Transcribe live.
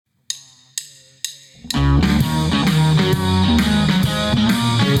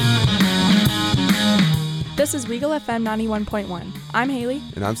This is Weagle FM 91.1. I'm Haley.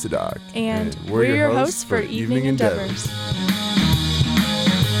 And I'm Sadak. And we're your hosts for Evening Endeavors.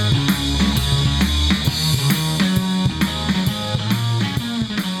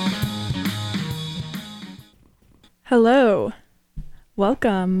 Hello.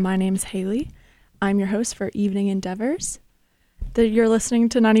 Welcome. My name's Haley. I'm your host for Evening Endeavors. You're listening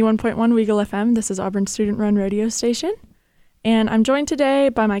to 91.1 Weagle FM. This is Auburn's student-run radio station. And I'm joined today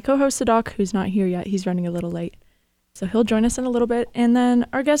by my co-host, Sadak, who's not here yet. He's running a little late. So he'll join us in a little bit. And then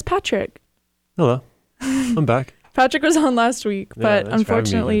our guest, Patrick. Hello. I'm back. Patrick was on last week, but thanks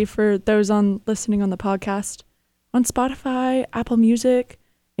unfortunately for those listening on the podcast, on Spotify, Apple Music,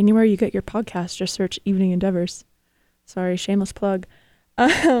 anywhere you get your podcast, just search Evening Endeavors. Sorry, shameless plug.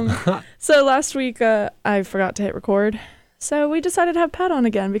 So last week, I forgot to hit record. So we decided to have Pat on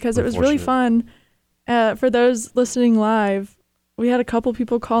again because it was really fun. For those listening live, we had a couple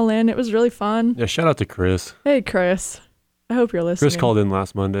people call in. It was really fun. Yeah, shout out to Chris. Hey, Chris. I hope you're listening. Chris called in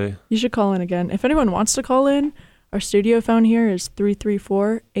last Monday. You should call in again. If anyone wants to call in, our studio phone here is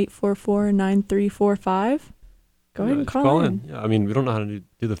 334-844-9345. Go ahead and call in. Yeah, I mean, we don't know how to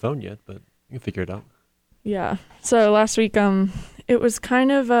do the phone yet, but you can figure it out. Yeah. So last week, it was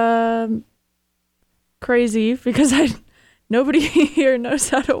kind of crazy because nobody here knows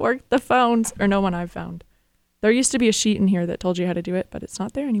how to work the phones, or no one I've found. There used to be a sheet in here that told you how to do it, but it's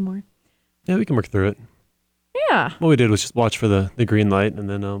not there anymore. Yeah, we can work through it. Yeah. What we did was just watch for the green light, and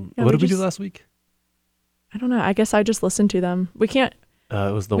then what did we do last week? I don't know. I guess I just listened to them. We can't.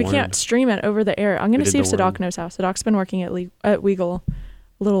 It was the we worm. Can't stream it over the air. I'm gonna see if Sadak knows how. Sadak's been working at Weagle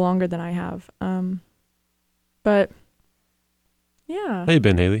a little longer than I have. But yeah. How you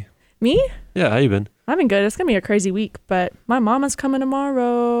been, Haley? Me? Yeah, how you been? I've been good. It's gonna be a crazy week, but my mama's coming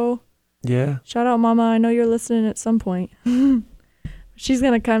tomorrow. Yeah. Shout out, Mama. I know you're listening at some point. She's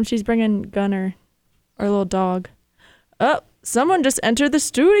gonna come. She's bringing Gunner, our little dog. Oh, someone just entered the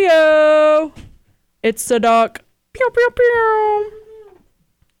studio. It's Sadak. Pew, pew, pew.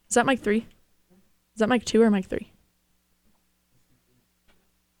 Is that mic 3? Is that mic 2 or mic 3?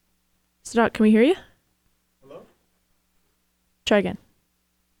 Sadak, can we hear you? Hello? Try again.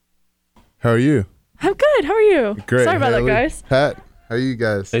 How are you? I'm good. How are you? Great. Sorry about Haley. that, guys. Pat, how are you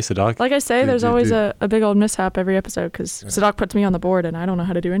guys? Hey, Sadak. Like I say, there's always dude. a big old mishap every episode because Sadak puts me on the board and I don't know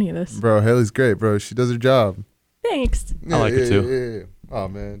how to do any of this. Bro, Haley's great, bro. She does her job. Thanks. I like it too. Yeah. Oh,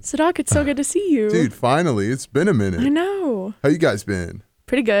 man. Sadak, it's so good to see you. Dude, finally. It's been a minute. I know. How you guys been?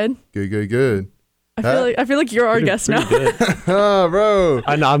 Pretty good. Good. I feel like you're our guest now. Oh, bro.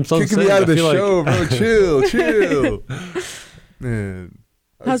 I know. I'm so kicking me out of the show, bro. Chill. Man.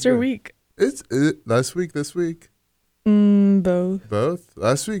 How's your week? It's last week, this week? Both. Both?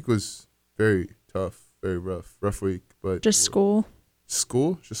 Last week was very tough, very rough week. But Just school? Just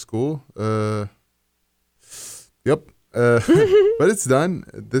school. Yep. But it's done.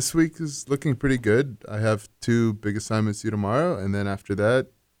 This week is looking pretty good. I have 2 big assignments due tomorrow, and then after that,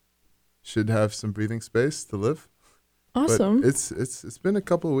 should have some breathing space to live. Awesome. But it's been a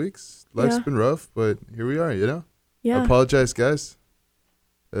couple of weeks. Life's been rough, but here we are, you know? Yeah. I apologize, guys.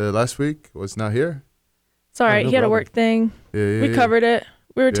 Last week was not here. It's all right. no He had a problem. work thing. Yeah. We covered it.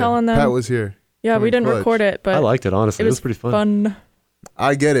 We were telling them. Pat was here. Yeah, we didn't record it, but I liked it, honestly. it was pretty fun. fun.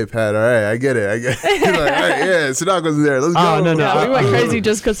 I get it, Pat. All right, I get it. He's like, all right, yeah, Sadak wasn't there. Let's go. No. Yeah, we went crazy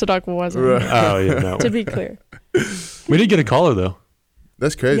just because Sadak wasn't. Right. Oh, yeah, no. To be clear. We did get a caller, though.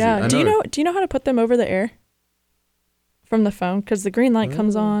 That's crazy. Yeah. I Do you know how to put them over the air from the phone? Because the green light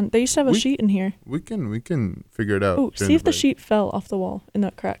comes on. They used to have a sheet in here. We can figure it out. Oh, see if the sheet fell off the wall in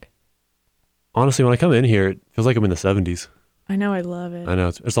that crack. Honestly, when I come in here, it feels like I'm in the 70s. I know. I love it. I know.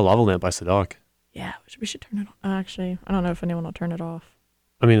 It's a lava lamp by Sadak. Yeah, we should turn it on. Actually, I don't know if anyone will turn it off.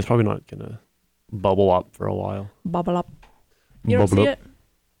 I mean, it's probably not going to bubble up for a while. Bubble up. You don't Bubble see up. it?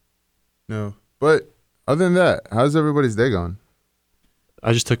 No. But other than that, how's everybody's day going?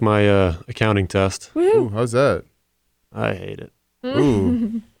 I just took my accounting test. Woohoo. Ooh, how's that? I hate it.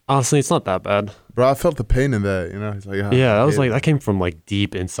 Ooh. Honestly, it's not that bad. Bro, I felt the pain in that, you know? It's like, Yeah, that was like, that came from like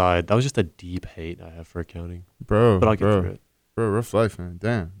deep inside. That was just a deep hate I have for accounting. Bro, But I'll get through it. Bro, rough life, man.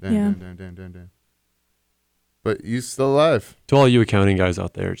 Damn. Yeah. Damn. But you still alive. To all you accounting guys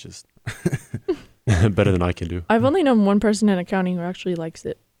out there, it's just better than I can do. I've only known one person in accounting who actually likes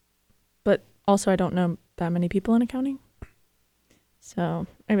it. But also I don't know that many people in accounting. So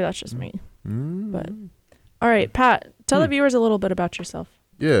maybe that's just me. But all right, Pat, tell the viewers a little bit about yourself.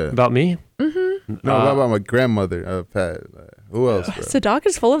 Yeah. About me? Mm-hmm. No, about my grandmother, Pat. Who else, bro? Sadak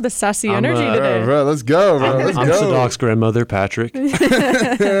is full of the sassy energy today. Bro, let's go, bro. Let's I'm go. Sadak's grandmother, Patrick.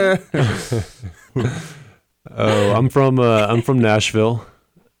 I'm from Nashville.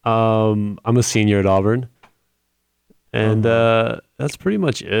 I'm a senior at Auburn. And that's pretty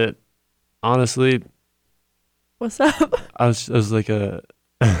much it. Honestly, What's up? I was like a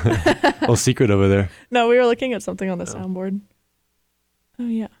little secret over there. No, we were looking at something on the Oh. soundboard. Oh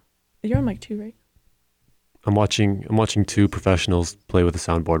yeah, you're on mic 2, right? I'm watching two professionals play with a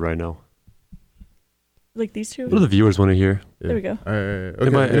soundboard right now. Like these two. What do the viewers want to hear? There we go. All right. Okay,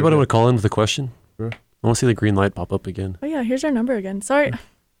 Anybody want to call in with a question? Sure. I want to see the green light pop up again. Oh yeah, here's our number again. Sorry,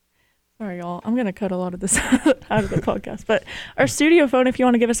 y'all. I'm gonna cut a lot of this out of the podcast. But our studio phone, if you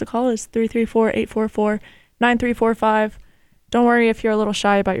want to give us a call, is 334-844-9345. Don't worry if you're a little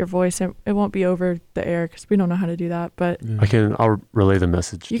shy about your voice. It won't be over the air because we don't know how to do that. But I'll relay the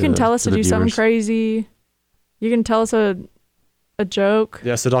message. you can tell us to the do something viewers. crazy. You can tell us a joke.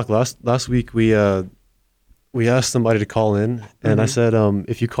 Yeah, so Doc, last week we asked somebody to call in, and I said,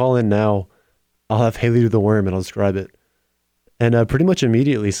 if you call in now, I'll have Haley do the worm and I'll describe it. And pretty much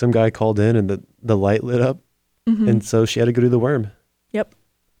immediately, some guy called in and the light lit up, and so she had to go do the worm. Yep.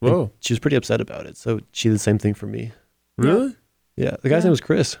 And Whoa. she was pretty upset about it, so she did the same thing for me. Really? Yeah, the guy's Yeah. name was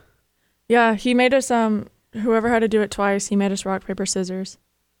Chris. Yeah, he made us whoever had to do it twice, he made us rock, paper, scissors.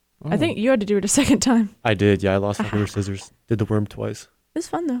 I think you had to do it a second time. I did, yeah. I lost rock, paper, scissors. Did the worm twice. It was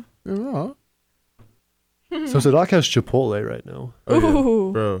fun though. Oh, So Doc has Chipotle right now. oh yeah.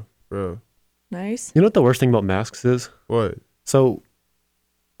 Ooh. Bro. Nice. You know what the worst thing about masks is? What? So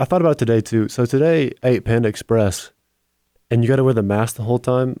I thought about it today too. So today I ate Panda Express, and you got to wear the mask the whole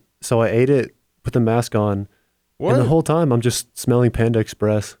time. So I ate it, put the mask on, What? and the whole time I'm just smelling Panda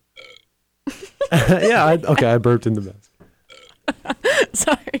Express. Yeah, I burped in the mask.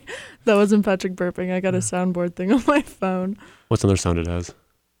 Sorry. That wasn't Patrick burping. I got a soundboard thing on my phone. What's another sound it has?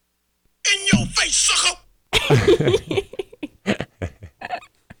 In your face, sucker!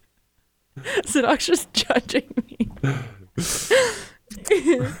 Sadok's just judging me.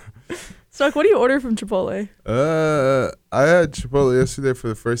 Sadok, what do you order from Chipotle? I had Chipotle yesterday for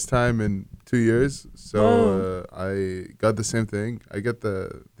the first time in 2 years, so I got the same thing. I got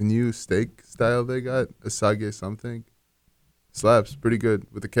the new steak style they got, Asage something. Slaps, pretty good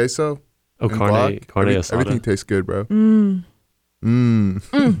with the queso. Oh, and carne guac. asada. Everything tastes good, bro. Mm.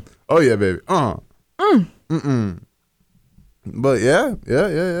 Oh yeah, baby. But yeah.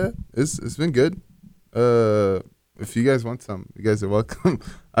 It's been good. If you guys want some, you guys are welcome.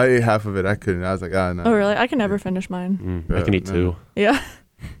 I ate half of it. I couldn't. I was like, no. Oh, really? I can never finish mine. I can eat no, two. Yeah.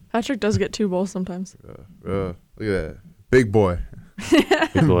 Patrick does get 2 bowls sometimes. Look at that, big boy. Big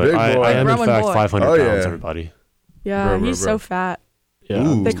boy. Big boy. I am in Growing fact boy. 500 Oh, pounds, yeah. everybody. Yeah, Bro, he's bro. so fat. Yeah.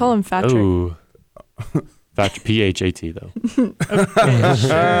 Ooh. They call him Patrick. Ooh. Fat PHAT though.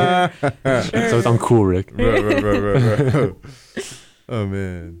 So I'm cool, Rick. Bro. Oh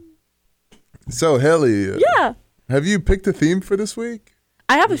man. So Haley, Yeah. have you picked a theme for this week?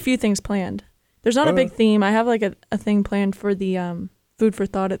 I have a few things planned. There's not a big theme. I have like a thing planned for the food for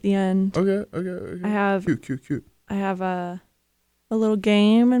thought at the end. Okay. I have Cute. I have a little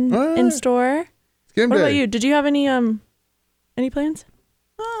game in Alright. store. It's game What day. about you? Did you have any plans?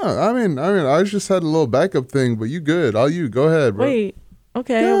 Oh, I mean, I just had a little backup thing, but you good. All you. Go ahead, bro. Wait.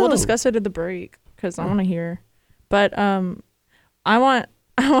 Okay, Go. we'll discuss it at the break because I want to hear. But I want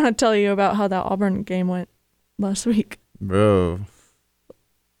to tell you about how that Auburn game went last week. Bro.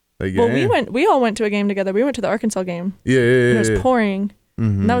 That Well, game? we all went to a game together. We went to the Arkansas game. Yeah. And it was pouring,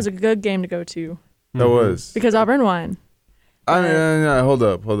 Mhm. and that was a good game to go to That was. because Auburn won. I mean, hold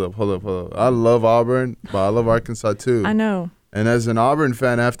up. I love Auburn, but I love Arkansas too. I know. And as an Auburn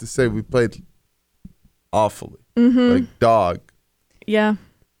fan, I have to say we played awfully, Mm-hmm. like dog. Yeah.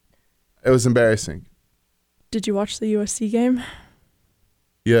 It was embarrassing. Did you watch the USC game?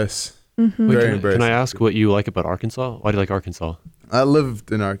 Yes, Mm-hmm. Wait, Very can embarrassing. I ask what you like about Arkansas? Why do you like Arkansas? I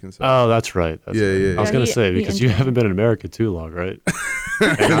lived in Arkansas. Oh, that's right. That's Yeah, right. yeah, I was yeah. gonna He- say he because you enjoyed haven't been in America too long, right?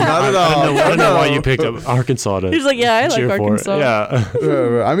 Not at all. I don't know why No. you picked up Arkansas to. He's like, yeah, I like cheer for. Arkansas.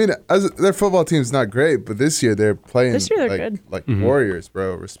 Yeah. I mean, their football team's not great, but this year they're playing. This year they're like, good. like Mhm. warriors,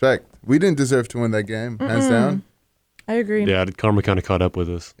 bro. Respect. We didn't deserve to win that game, hands down. I agree. Yeah, karma kind of caught up with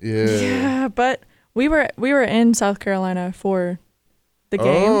us. Yeah. But we were in South Carolina for the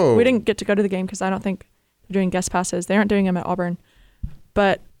game. Oh. We didn't get to go to the game because I don't think they're doing guest passes. They aren't doing them at Auburn.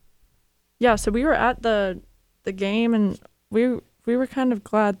 But yeah, so we were at the game, and we were kind of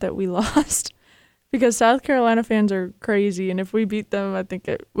glad that we lost because South Carolina fans are crazy, and if we beat them, I think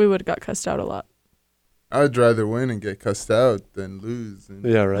we would have got cussed out a lot. I'd rather win and get cussed out than lose. And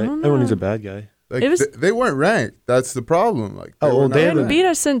Yeah, right. don't Everyone know. needs a bad guy. like It was- they weren't ranked. That's the problem. Like, Oh, well, were not they They hadn't ranked. beat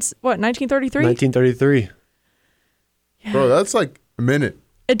us since what 1933. 1933. Bro, that's like a minute.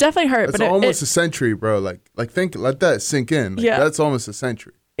 It definitely hurt, That's but almost a century, bro. Like think, let that sink in. Like, Yeah. that's almost a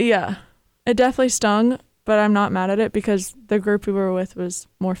century. yeah, it definitely stung. but I'm not mad at it because the group we were with was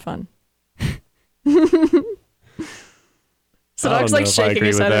more fun. So I don't Doug's know like if I shaking agree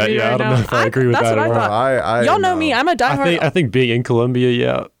his with head at that. me Yeah, right I don't now. know if I agree with that's that what at I all. thought. Y'all know me. I'm a diehard. I think being in Columbia,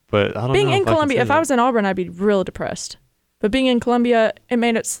 yeah, but I don't know. Being in if I can Columbia, say if I that. was in Auburn, I'd be real depressed. But being in Columbia, it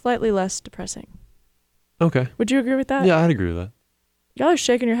made it slightly less depressing. Okay. Would you agree with that? Yeah, I'd agree with that. Y'all are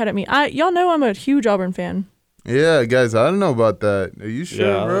shaking your head at me. Y'all know I'm a huge Auburn fan. Yeah, guys, I don't know about that. Are you sure,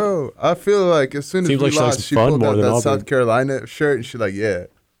 Yeah. bro? I feel like as soon as Seems we like she likes lost, she fun pulled more out than that Auburn. South Carolina shirt and she's like, yeah,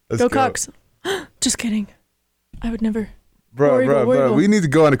 let's Go go. Cox. Just kidding. I would never. Bro, War Eagle, War bro, Eagle. we need to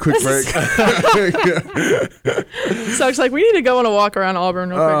go on a quick break. So it's like, we need to go on a walk around Auburn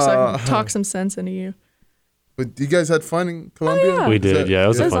real quick so I can Uh, talk some sense into you. But you guys had fun in Columbia? yeah. We Is did, that- yeah. It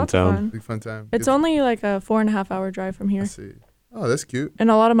was a It was fun lots of town. fun. Big fun time. It's Good. only like a 4.5 hour drive from I here. see. Oh, that's cute. And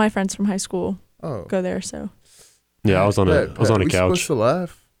a lot of my friends from high school Oh. go there, so. Yeah, I was on a Pat, couch. we supposed to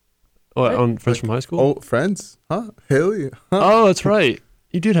laugh? Oh, on friends from high school. Oh, friends? Huh? Haley? Huh? Oh, that's right.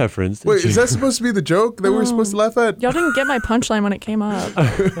 You did have friends. Didn't Wait, you? is that supposed to be the joke that we were supposed to laugh at? Y'all didn't get my punchline when it came up.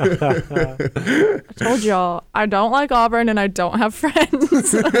 I told y'all, I don't like Auburn and I don't have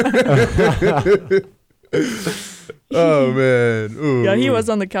friends. Oh, man. Ooh. Yeah, he was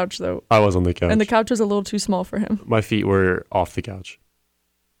on the couch though. I was on the couch. And the couch was a little too small for him. My feet were off the couch,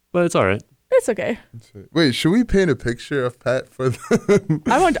 but it's all right. It's okay. Wait, should we paint a picture of Pat for the...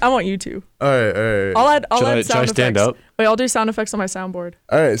 I want you to. All right. I'll add Should I sound stand effects. up? Wait, I'll do sound effects on my soundboard.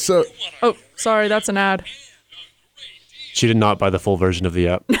 All right, so... Oh, sorry, that's an ad. She did not buy the full version of the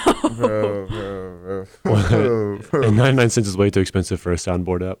app. Bro. And 99 cents is way too expensive for a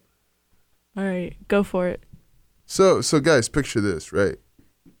soundboard app. All right, go for it. So guys, picture this, right?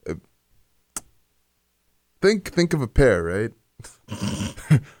 Think of a pear, right?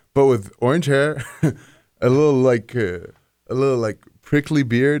 But with orange hair, a little like prickly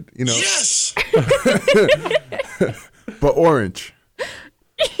beard, you know, Yes! but orange.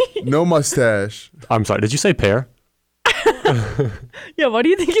 No mustache. I'm sorry. Did you say pear? Yeah, why do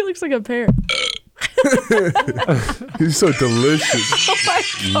you think he looks like a pear? He's so delicious. Oh my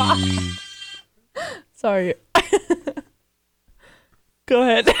god. Sorry. Go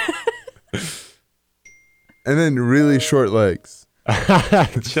ahead. And then really short legs.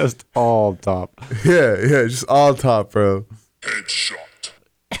 Just all top. Yeah, just all top, bro. Headshot.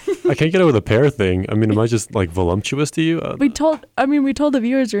 I can't get over the pear thing. I mean, am I just like voluptuous to you? We told the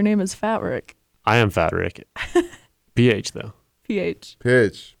viewers your name is Fat Rick. I am Fat Rick. PH though. PH.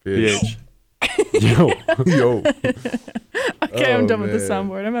 Pitch. PH. Yo, Yo. Okay, I'm Oh, done with the man.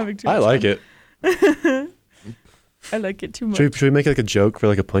 soundboard. I'm having too much I like fun. it. I like it too much. Should we make like a joke for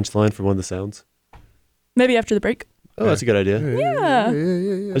like a punchline for one of the sounds? Maybe after the break. Oh, that's a good idea.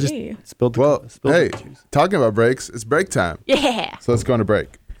 Yeah. I just Hey. spilled the Well, spilled hey, the juice. talking about breaks, it's break time. Yeah. So let's go on a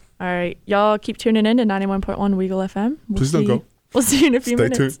break. All right. Y'all keep tuning in to 91.1 Weagle FM. Please don't go. We'll see you in a few Stay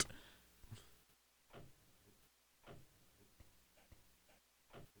minutes. tuned.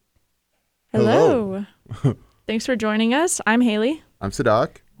 Hello. Thanks for joining us. I'm Haley. I'm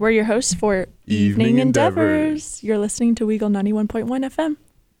Sadak. We're your hosts for Evening Evening Endeavors. Endeavors. You're listening to Weagle 91.1 FM.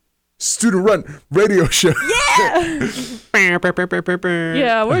 Student run radio show. Yeah,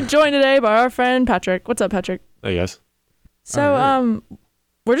 we're joined today by our friend Patrick. What's up, Patrick? I guess. So, All right.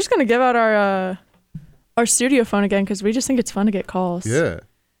 we're just gonna give out our studio phone again because we just think it's fun to get calls. Yeah.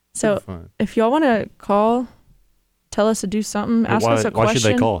 So super fun. if y'all want to call, tell us to do something, ask us a question. Why should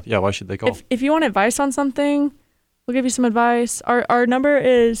they call? Yeah, why should they call? If you want advice on something, we'll give you some advice. Our number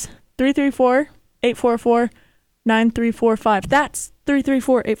is 334-844-9345. That's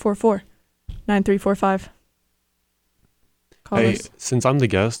 334-844-9345. Call Hey, us. since I'm the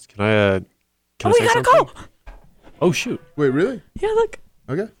guest, can I Oh, say we got a something? call. Oh shoot. Wait, really? Yeah, look.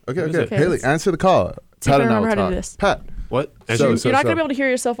 Okay. is it? Haley, let's answer the call. see if I Pat and I remember will how to do talk. this. Pat. What? So- Answer- so- You're not going to be able to hear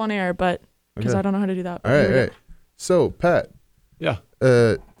yourself on air, but because Okay. I don't know how to do that. All right, Here we all right. So, Pat, yeah.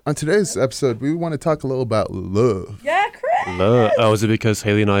 on today's episode, we want to talk a little about love. go. Yeah, Chris. Oh, is it because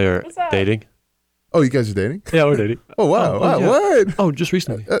Haley and I are What's up? dating? Oh, you guys are dating? Yeah, we're dating. Oh, wow. Oh, wow. yeah. What? Oh, just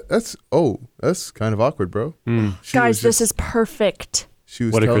recently. That's kind of awkward, bro. She Guys, was this just- is perfect. She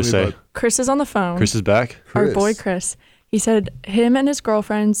was What did telling Chris me say? about Chris is on the phone. Chris is back. Our Chris. boy Chris. He said him and his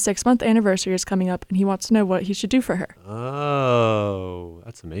girlfriend's 6-month anniversary is coming up, and he wants to know what he should do for her. Oh,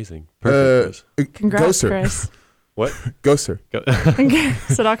 that's amazing. Perfect, Chris. Congrats, Ghost her. Chris. What? Ghost her.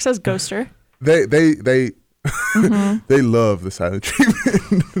 So Doc says ghoster. They Mm-hmm. they love the silent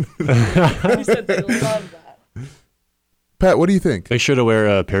treatment. He said they love that. Pat, what do you think? Make sure to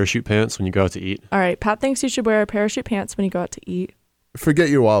wear parachute pants when you go out to eat. All right, Pat thinks you should wear parachute pants when you go out to eat. Forget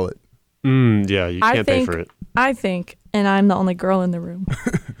your wallet. Yeah, you I can't pay think- for it. I think, and I'm the only girl in the room,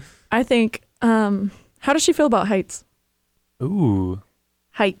 I think How does she feel about heights? Ooh.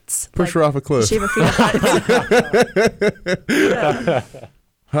 Heights. Push her off a cliff. Does she have a fear of heights?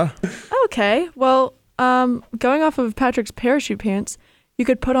 Huh? Okay. Well, going off of Patrick's parachute pants, you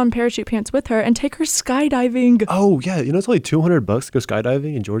could put on parachute pants with her and take her skydiving. Oh yeah, you know it's only $200 to go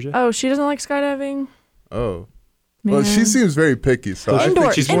skydiving in Georgia. Oh, she doesn't like skydiving? Oh. Well, she Man. seems very picky, so I Indoor-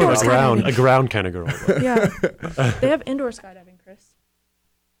 think She's she's more indoor of skydiving. a ground kind of girl. Yeah. They have indoor skydiving, Chris.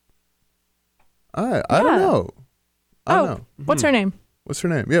 I Yeah. don't know. I don't know. What's her name? What's her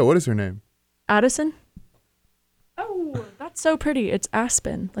name? Yeah, what is her name? Addison? Oh, that's so pretty. It's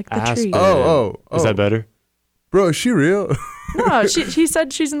Aspen, like the tree. Aspen. Oh. Is that better? Bro, is she real? No, she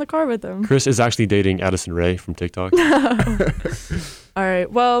said she's in the car with him. Chris is actually dating Addison Rae from TikTok. All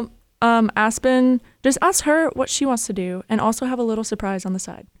right. Well, Aspen, just ask her what she wants to do and also have a little surprise on the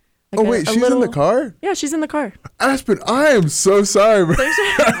side. Like Oh, wait, she's in the car? Yeah, she's in the car. Aspen, I am so sorry, bro.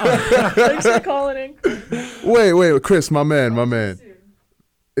 Thanks for calling in. Wait, Chris, my man.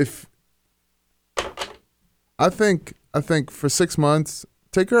 If I think for 6 months,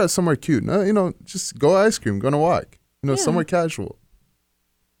 take her out somewhere cute. No, just go ice cream, go on a walk. Yeah. Somewhere casual.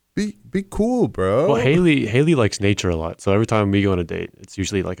 Be cool, bro. Well, Haley likes nature a lot, so every time we go on a date, it's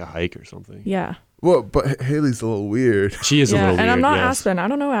usually like a hike or something. Yeah. Well, but Haley's a little weird. She is a Yeah, little weird. and I'm not yes. Aspen. I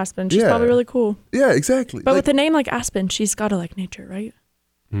don't know Aspen. She's Yeah. probably really cool. Yeah, exactly. But with a name like Aspen, she's got to like nature, right?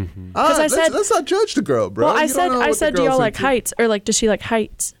 Mhm. 'Cause I said- let's not judge the girl, bro. Well, I You don't know what the said, do girl's y'all like into. heights? Or like, does she like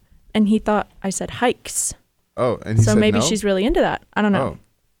heights? And he thought I said hikes. Oh, and he So said maybe no? she's really into that. I don't know.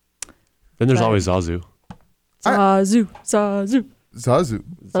 Then there's But- always Zazu. Zazu. Zazu. Zazu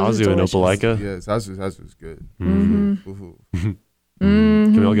and delicious. Opelika. Yeah, Zazu's good. Mm. Ooh.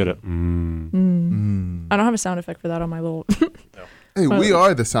 Can we all get it? I don't have a sound effect for that on my little. Hey, we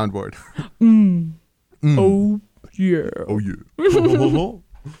are the soundboard. Oh yeah. Oh yeah.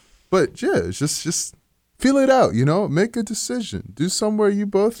 But yeah, just feel it out. Make a decision. Do somewhere you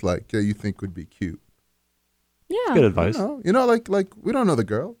both like that you think would be cute. Yeah. Good advice. Like we don't know the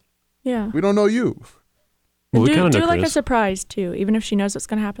girl. Yeah. We don't know you. Well, And we kind of do know like a Chris. surprise too, even if she knows what's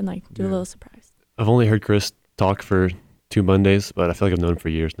gonna happen. Like do a Yeah. little surprise. I've only heard Chris talk for 2 Mondays, but I feel like I've known him for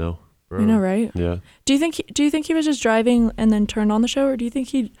years now. Bro. You know, right? Yeah. Do you think he was just driving and then turned on the show, or do you think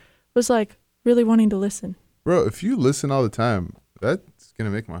he was like really wanting to listen? Bro, if you listen all the time, that's gonna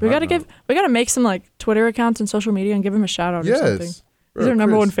make my heart melt. We gotta make some like Twitter accounts and social media and give him a shout out or something. Yes. He's our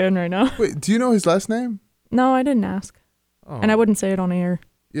number one fan right now. Wait, do you know his last name? No, I didn't ask, Oh, and I wouldn't say it on air.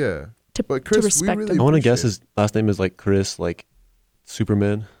 Yeah. To, But to Chris, we respect really I want to guess appreciate his last name is like Chris, like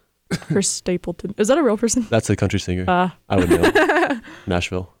Superman. Chris Stapleton. Is that a real person? That's a country singer. I would know.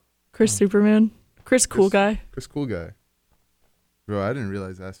 Nashville. Chris Superman. Chris Cool Chris- Guy. Chris Cool Guy. Bro, I didn't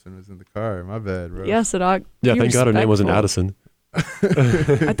realize Aspen was in the car. My bad, bro. Yes, Sadok. Yeah, Be thank God her name wasn't respectful.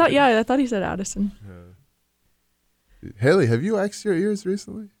 Addison. I thought he said Addison. Haley, have you waxed your ears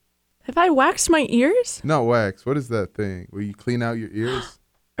recently? Have I waxed my ears? Not wax. What is that thing where you clean out your ears?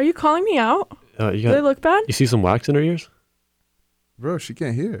 Are you calling me out? You Do they got look bad? you see some wax in her ears? Bro, she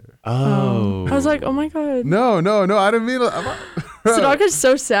can't hear. Oh. I was like, oh my god. No, I didn't mean to. Sadok is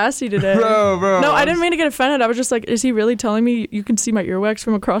so sassy today. Bro. No, I didn't mean to get offended. I was just like, is he really telling me you can see my earwax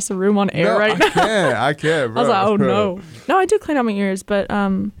from across the room on air No, right now? I can't, bro. I was like, oh bro. no. No, I do clean out my ears, but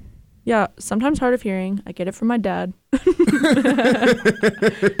yeah, sometimes hard of hearing. I get it from my dad.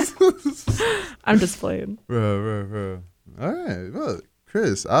 I'm just playing. Bro. All right, well,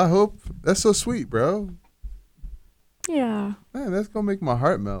 Chris, I hope that's so sweet, bro. Yeah. Man, that's gonna make my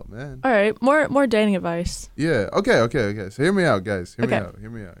heart melt, man. All right, more dating advice. Yeah. Okay. So hear me out, guys. Hear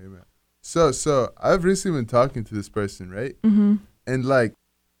me out. So I've recently been talking to this person, right? Mm-hmm. And like,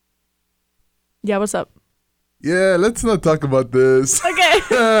 Yeah, what's up? yeah, let's not talk about this. Okay.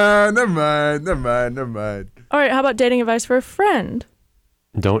 Never mind. All right, how about dating advice for a friend?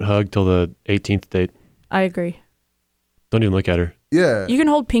 Don't hug till the 18th date. I agree. Don't even look at her. Yeah. You can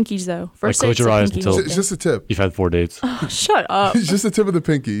hold pinkies though. First close date's your a eyes pinky until- hold It's thing. just a tip. You've had 4 dates. Oh, shut up. It's just the tip of the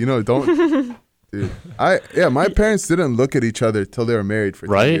pinky. Don't. Dude, my parents didn't look at each other till they were married for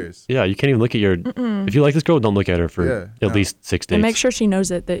 10 Right? years. Yeah, you can't even look at your. If you like this girl, don't look at her for Yeah, at no. least 6 dates. And make sure she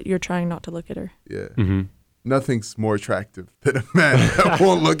knows it that you're trying not to look at her. Yeah. Mm-hmm. Nothing's more attractive than a man that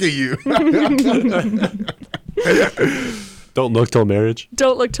won't look at you. Don't look till marriage.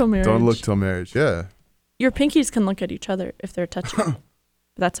 Don't look till marriage. Don't look till marriage. Yeah. Your pinkies can look at each other if they're touching. But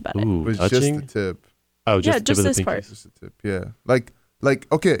that's about it. Ooh, But it's touching. just the tip. Oh, just Yeah, the tip just of the this pinky. part. Just a tip. Yeah. Like,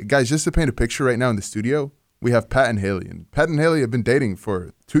 okay, guys, just to paint a picture right now in the studio, we have Pat and Haley. And Pat and Haley have been dating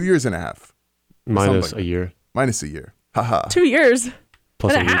for 2 years and a half. Minus Something. a year. Minus a year. Haha. 2 years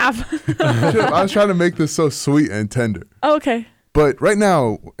Plus and a week. half. I was trying to make this so sweet and tender. Oh, okay. But right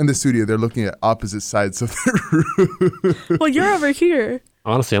now in the studio, they're looking at opposite sides of the room. Well, you're over here.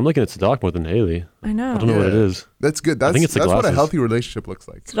 Honestly, I'm looking at Sadak more than Haley. I know. I don't know what it Yeah. is. That's good. That's, think it's the that's what a glasses. healthy relationship looks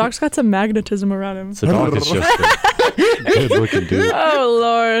like. Sadok's got some magnetism around him. Sadak is just a good looking dude. Oh,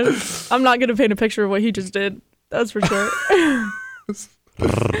 Lord. I'm not going to paint a picture of what he just did. That's for sure.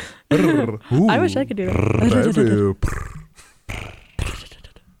 I wish I could do that.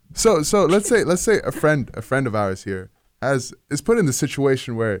 So let's say a friend of ours here is put in the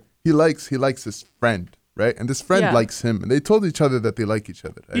situation where he likes his friend, right? And this friend Yeah. likes him, and they told each other that they like each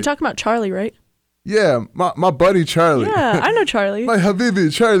other, right? You talking about Charlie, right? Yeah, my buddy Charlie. Yeah, I know Charlie. My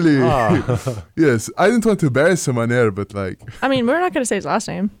Habibi Charlie. Ah. Yes, I didn't want to embarrass him on air, but like I mean, we're not going to say his last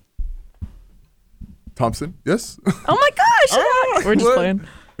name. Thompson. Yes, Oh my gosh! We're just What? playing.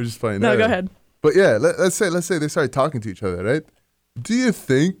 we're just playing. No, go ahead. But yeah, let's say they started talking to each other, right? Do you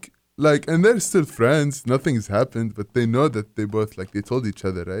think like, and they're still friends, nothing's happened, but they know that they both like they told each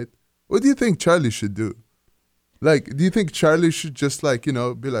other, right? What do you think Charlie should do? Like, do you think Charlie should just like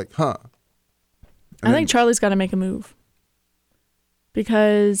be like, huh? I think Charlie's got to make a move.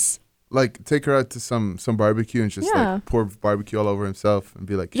 Because, like take her out to some barbecue and just Yeah. like pour barbecue all over himself and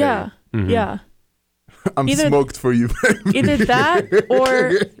be like, hey, yeah, Mhm. yeah. I'm Either- smoked for you, baby. Either that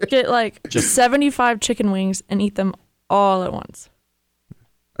or get like 75 chicken wings and eat them all at once.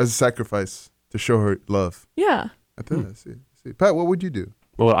 As a sacrifice to show her love. Yeah. I think I see. Pat, what would you do?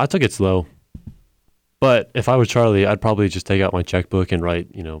 Well, I took it slow. But if I was Charlie, I'd probably just take out my checkbook and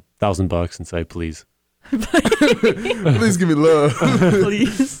write, $1,000 and say, please. Please give me love.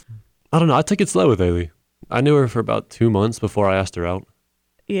 Please. I don't know. I took it slow with Haley. I knew her for about 2 months before I asked her out.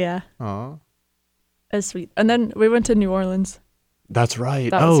 Yeah. Aw. That's sweet. And then we went to New Orleans. That's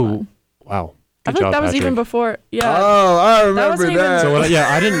right. That was fun. Wow. I Good feel job, like that was Patrick. even before. Yeah. Oh, I remember wasn't even- that. So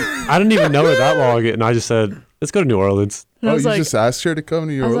I didn't even know her that long, and I just said, let's go to New Orleans. And I Oh, was you like, just asked her to come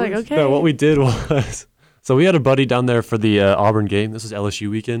to your I was like, Orleans? okay. No, what we did was, so we had a buddy down there for the Auburn game. This was LSU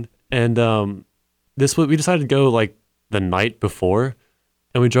weekend, and we decided to go like the night before,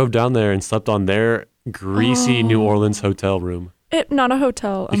 and we drove down there and slept on their greasy New Orleans hotel room Not a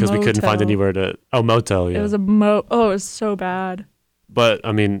hotel. A because we couldn't find motel. anywhere to. Oh, motel, yeah. It was a it was so bad. But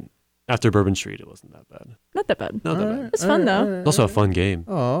I mean, after Bourbon Street, it wasn't that bad. Not that bad. Not that bad. It's fun though. It was also a fun game.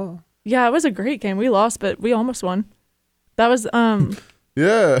 Oh. Yeah, it was a great game. We lost, but we almost won. That was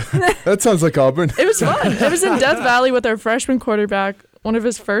Yeah. That sounds like Auburn. it was fun. It was in Death Valley with our freshman quarterback, one of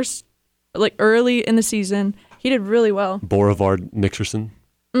his first like early in the season. He did really well. Boulevard Nixerson.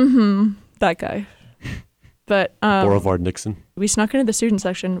 That guy. But Boulevard Nixon. we snuck into the student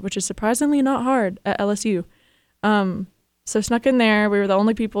section, which is surprisingly not hard at LSU. So snuck in there. We were the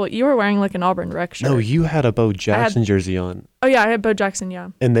only people. You were wearing like an Auburn rec shirt. No, you had a Bo Jackson jersey on, Oh yeah, I had Bo Jackson. Yeah.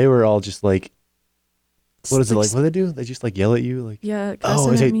 and they were all just like, what is it Like, like? What do they do? They just like yell at you like, Yeah. oh,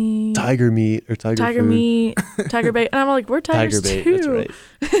 cussing is at it me. tiger meat or tiger Tiger food? meat, tiger bait, and I'm like, we're tigers Tiger bait. too. That's right.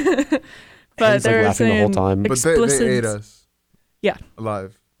 But He's, like, they were laughing the whole saying time. But they explicit. ate us. Yeah.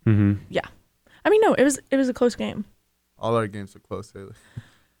 Alive. Mm-hmm. I mean, no, it was a close game. All our games are close, Haley. All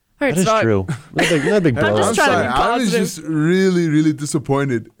right, That is so true. Not a big I'm blow. just trying to be I was positive. just really, really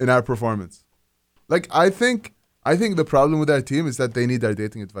disappointed in our performance. Like, I think the problem with our team is that they need our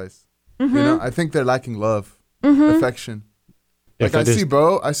dating advice. Mm-hmm. You know, I think they're lacking love, affection. If Like, it I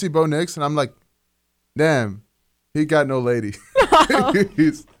is- see Bo Nix, and I'm like, damn, he got no lady.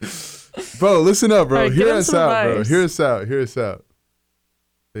 He's- Bo, listen up, bro. All right, give Hear him us some out, bro. advice. Hear us out.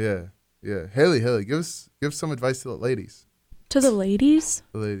 Yeah. Haley, give some advice to the ladies. to the ladies.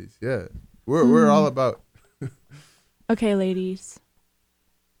 The ladies, yeah. We're all about. Okay, ladies.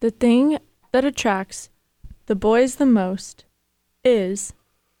 The thing that attracts the boys the most is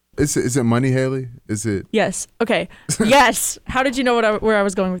Is it money, Haley? Is it? yes. Okay. Yes. How did you know where I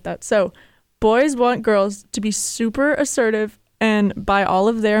was going with that? So, boys want girls to be super assertive and buy all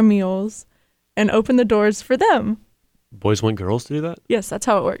of their meals and open the doors for them. Boys want girls to do that? Yes, that's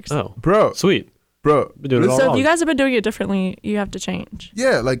how it works. Oh, Bro, sweet. bro. Been doing it all So if wrong. you guys have been doing it differently, you have to change.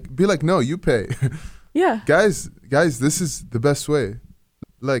 Yeah, like, be like, no, you pay. Yeah. guys, this is the best way.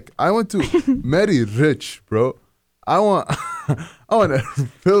 Like, I want to marry rich, bro. I want a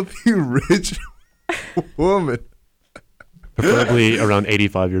filthy rich woman. Preferably around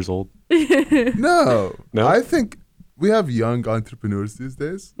 85 years old. No. No? I think we have young entrepreneurs these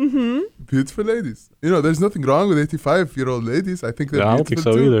days. Mm-hmm. Beautiful ladies. You know, there's nothing wrong with 85-year-old ladies. I think they're Yeah, I don't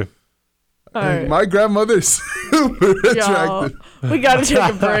beautiful think so too. either. All right. My grandmother's super Y'all, attractive. we got to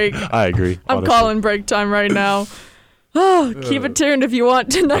take a break. I agree. I'm honestly. calling break time right now. Oh, keep it tuned if you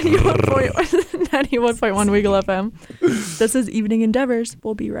want to 91.1 Wiggle FM. This is Evening Endeavors.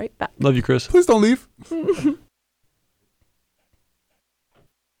 We'll be right back. Love you, Chris. Please don't leave.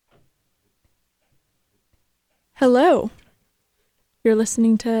 Hello. You're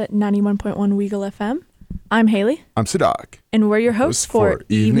listening to 91.1 Weagle FM. I'm Haley, I'm Sadak. and we're your hosts for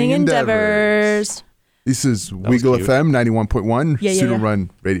Evening Endeavors. This is was Weagle cute. FM 91.1 Yeah, yeah, student yeah.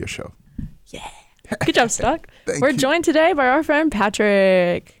 run radio show. Good job, Stock. Thank We're you. joined today by our friend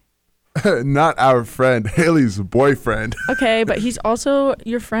Patrick. Not our friend, Haley's boyfriend. Okay, but he's also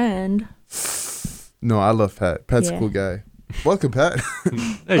your friend. No, I love Pat. Pat's Yeah. a cool guy. Welcome, Pat.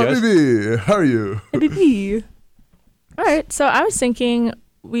 Hey guys. Habibi, how are you? All right, so I was thinking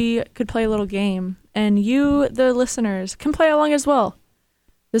we could play a little game, and you, the listeners, can play along as well.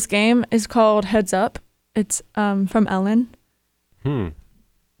 This game is called Heads Up. It's from Ellen.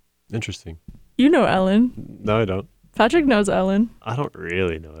 Interesting. You know Ellen. No, I don't. Patrick knows Ellen. I don't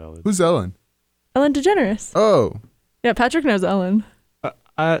really know Ellen. Who's Ellen? Ellen DeGeneres. Oh, Yeah, Patrick knows Ellen.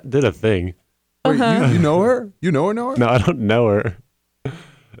 I did a thing. wait, Uh-huh. you know her? You know her? No, I don't know her.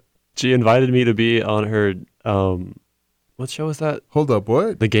 She invited me to be on her what show is that? Hold up,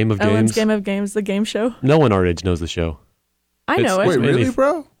 what? The Game of Ellen's Games. Game of Games, the game show. No one our age knows the show. I know It's- it. Wait, mainly really,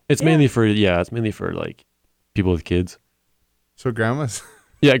 bro? It's Yeah. mainly for it's mainly for like people with kids. So grandmas?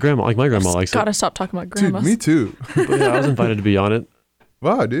 Yeah, grandma, like my grandma likes Gotta it. stop talking about Dude, grandmas. me too. But yeah, I was invited to be on it.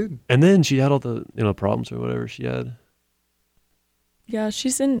 Wow, dude. And then she had all the, problems or whatever she had. Yeah,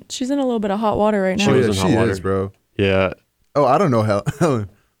 she's in a little bit of hot water right She now. Oh, was yeah, in hot she water. is, bro. Yeah, Oh, I don't know Helen.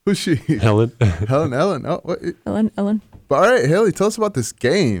 Who's she? Helen. Ellen. Oh, what? Ellen. But all right, Haley, tell us about this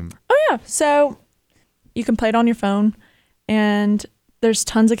game. Oh yeah, so you can play it on your phone, and there's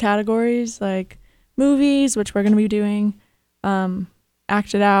tons of categories like movies, which we're gonna be doing,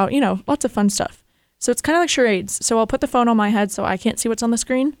 acted out, lots of fun stuff. So it's kind of like charades. So I'll put the phone on my head so I can't see what's on the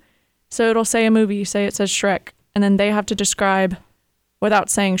screen. So it'll say a movie, say it says Shrek, and then they have to describe, without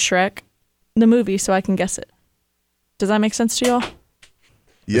saying Shrek, the movie so I can guess it. Does that make sense to y'all?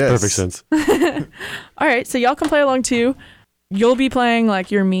 Yes. Perfect sense. All right, so y'all can play along too. You'll be playing like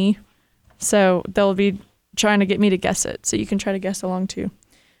you're me, so they'll be trying to get me to guess it. So you can try to guess along too.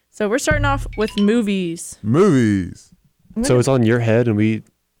 So we're starting off with movies. Movies. I'm So gonna- it's on your head and we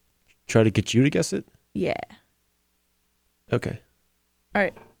try to get you to guess it? yeah. Okay. All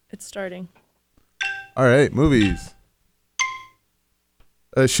right, it's starting. All right, movies.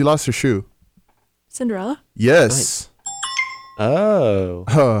 She lost her shoe. Cinderella. Yes.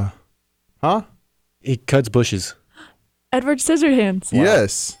 Oh. Huh? He cuts bushes. Edward Scissorhands.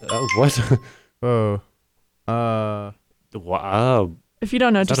 Yes. What? Oh. Wow. If you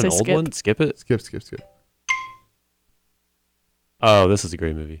don't know, Is that just say an old skip. one? Skip it? Skip. Oh, this is a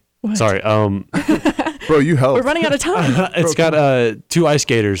great movie. What? Sorry. Bro, you helped. We're running out of time. It's got two ice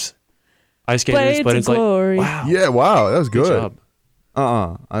skaters. Ice skaters, Blades but of it's like Glory. wow. Yeah, wow, that was Good good. job.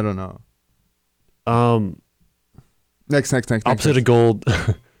 I don't know. Opposite Next. of gold.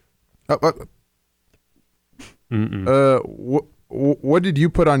 Mm-mm. What did you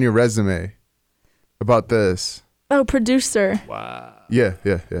put on your resume about this? Oh, producer. Wow. Yeah.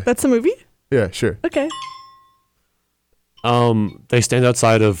 That's a movie? Yeah, sure. Okay. They stand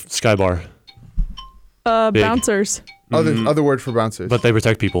outside of Skybar, Big. Bouncers. Other word for bouncers. but they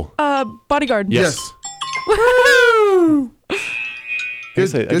protect people. Bodyguard. Yes. Woo!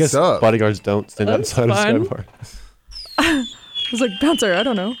 Good, I good guess stuff. bodyguards don't stand That's outside fun. of Skybar. I was like, bouncer, I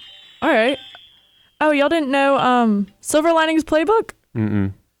don't know. All right. Oh, y'all didn't know Silver Linings Playbook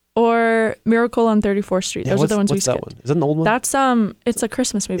Mm-mm. or Miracle on 34th Street? Yeah, Those are the ones we what's that skipped. one? Is that an old one? That's it's a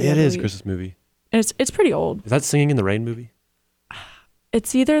Christmas movie. Yeah, I it is a believe. Christmas movie. And it's pretty old. Is that Singing in the Rain movie?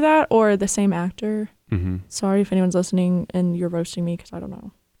 It's either that or the same actor. Mm-hmm. Sorry if anyone's listening and you're roasting me because I don't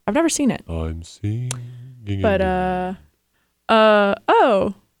know. I've never seen it. I'm singing. But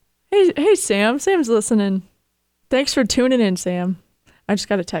oh, hey Sam. Sam's listening. Thanks for tuning in, Sam. I just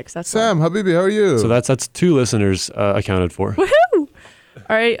got a text. That's Sam, Habibi, how are you? So that's two listeners accounted for. why. Woohoo!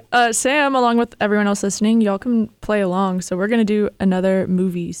 All right, Sam, along with everyone else listening, y'all can play along. So we're gonna do another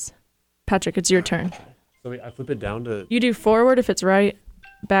movies. Patrick, it's your turn. So wait, I flip it down to You do forward if it's right,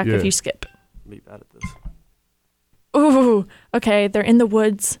 back Yeah. if you skip. be bad at this. Ooh, okay. They're in the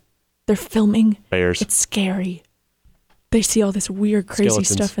woods. They're filming. Bears. It's scary. They see all this weird, crazy Skeletons.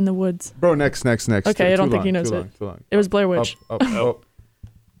 stuff in the woods. Bro, next. Okay, I don't think he knows it. Too long. It was Blair Witch. Up.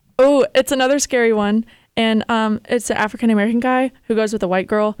 Oh, it's another scary one. And it's an African American guy who goes with a white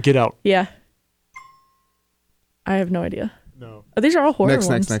girl. Get out. Yeah. I have no idea. No. Oh, these are all horror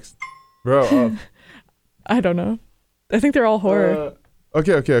ones. Next. Bro, I don't know. I think they're all horror.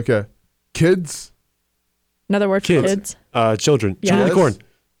 Okay. Kids? Another word for Kids. kids. Children. Yeah. Children of the corn.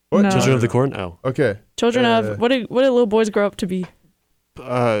 What? No. Children of the corn. Oh. Okay. Children of what do little boys grow up to be?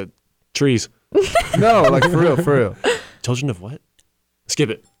 Trees. No, like for real. Children of what? Skip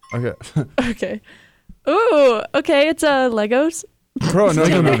it. Okay. Okay. Ooh, okay, it's Legos. Bro, no,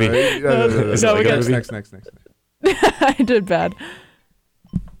 Lego no, movie. no, yeah. Is it like a Next, movie? next. I did bad.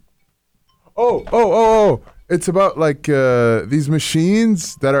 Oh. It's about like these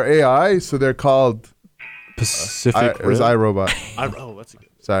machines that are AI, so they're called Pacific it was Rim? iRobot. Oh, that's a good.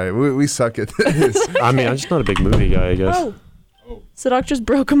 Sorry, we suck at this. I mean, I'm just not a big movie guy, I guess. Oh. Sadok just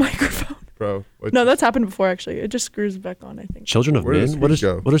broke a microphone. Bro. What's No, that's happened before, actually. It just screws back on, I think. Children of Where does Men? What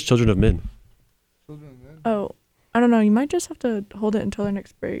Squeak is go? Children of Men? Oh, I don't know. You might just have to hold it until our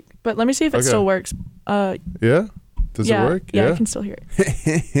next break. But let me see if it Okay. still works. Yeah? Does yeah, it work? Yeah, I can still hear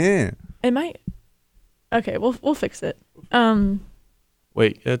it. It might. Okay, we'll fix it.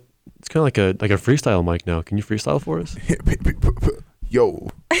 Wait, it's kind of like a freestyle mic now. Can you freestyle for us? Yo.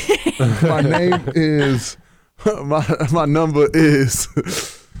 My name is my number is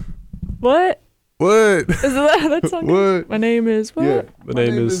What? what? Is that song? What? My name is what? Yeah. My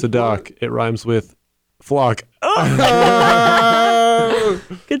name is Sadak. It rhymes with flock.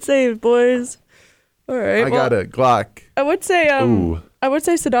 Good save, boys. All right. I got a Glock. I would say Ooh. I would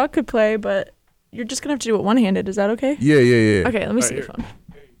say Sadak could play, but you're just gonna have to do it one-handed. Is that okay? Yeah. Okay, let me see your phone.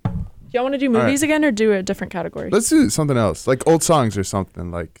 Do y'all want to do movies again or do a different category? Let's do something else, like old songs or something,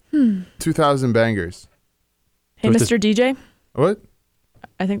 like 2000 bangers. Hey, What's Mr. DJ. What?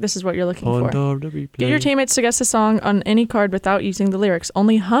 I think this is what you're looking On for. the replay. Get your teammates to guess a song on any card without using the lyrics.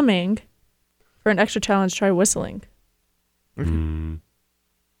 Only humming. For an extra challenge, try whistling.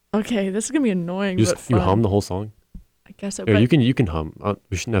 Okay, this is gonna be annoying. You but just you fun. hum the whole song. I guess so. Here, But, you can hum.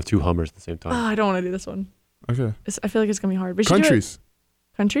 We shouldn't have two hummers at the same time. I don't want to do this one. Okay. I feel like it's gonna be hard. We should do it- Countries.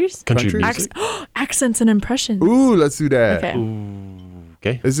 Countries? Country countries. music. Accents and impressions. Ooh, let's do that. Okay. Ooh,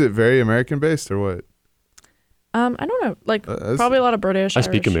 okay. Is it very American based or what? I don't know. Like That's- probably a lot of British. I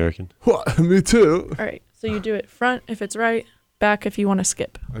speak Irish. American. What? Me too. All right. So you do it front if it's right, back if you want to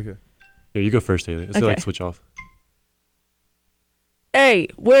skip. Okay. Here, you go first, Haley. Let's Okay. like switch off. Hey,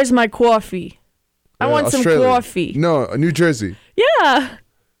 where's my coffee? I want Australia. some coffee. No, New Jersey. Yeah.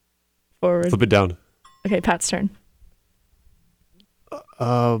 Forward. Flip it down. Okay, Pat's turn.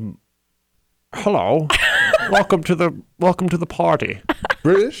 Hello. welcome to the party.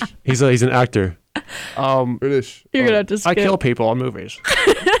 British? He's an actor. British. You're gonna have to skip. people in movies.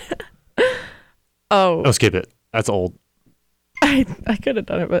 Oh, Oh, skip it. That's old. I could have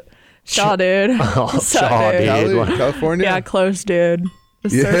done it, but Shaw, dude. Oh, Shaw, Shaw, dude. dude. Cali? California? Yeah, close, dude. The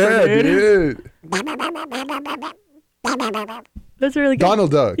Yeah, surfer, dude. That's really good.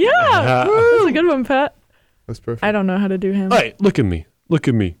 Donald Duck. Yeah, Yeah. that's a good one, Pat. That's perfect. I don't know how to do him. Hey, look at me. Look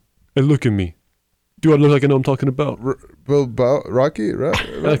at me. Hey, look at me. Do I look like I know what I'm talking about? Rocky?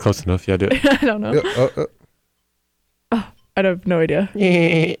 Yeah, close enough. Yeah, do it. I don't know. Yeah, I have no idea.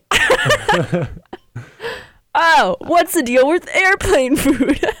 Oh, what's the deal with airplane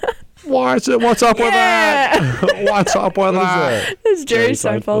food? What's up with that? What's up with what is that? that? It's Jerry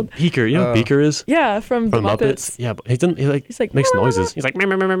Seinfeld. Beaker. You know what Oh. Beaker is? Yeah, from the From Muppets. Yeah, but he He's like, makes noises. He's like, meh,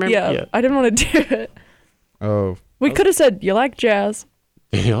 meh, meh, meh, meh. Yeah, I didn't want to do it. Oh, We could have said, you like jazz.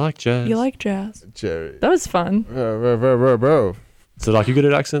 You like jazz? You like jazz. Jerry. That was fun. Bro. So, Doc, you good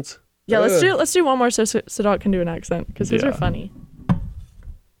at accents? Yeah, let's do one more so Sadat can do an accent because these are Yeah. funny.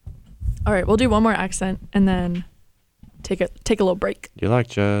 All right, we'll do one more accent and then take a little break. You like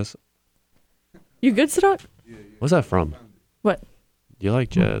jazz? You good, Sadat? What's that from? What? You like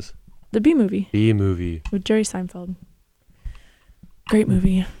jazz? The B movie B movie. with Jerry Seinfeld. Great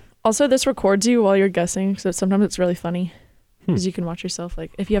movie. Also, this records you while you're guessing, so sometimes it's really funny because you can watch yourself.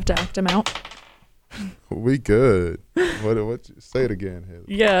 Like if you have to act them out. We good. What? Say it again, Haley.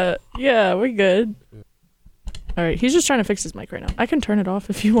 Yeah, we're good. All right, he's just trying to fix his mic right now. I can turn it off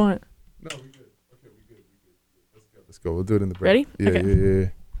if you want. No, we good. Okay, we good. Let's go. We'll do it in the break. Ready? Yeah, Okay.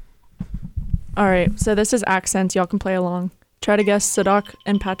 yeah. All right, so this is accents. Y'all can play along. Try to guess Sadak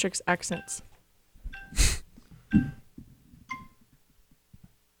and Patrick's accents.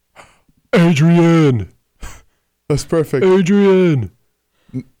 Adrian! That's perfect. Adrian!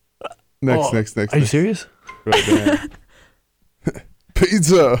 Next. Are you serious? Right there.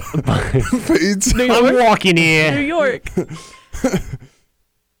 Pizza. Pizza. I'm walking New here. York.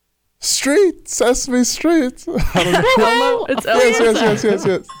 Street. Sesame Street. I don't know. Elmo. It's Elmo.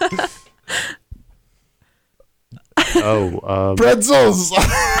 Yes. Oh, Pretzels.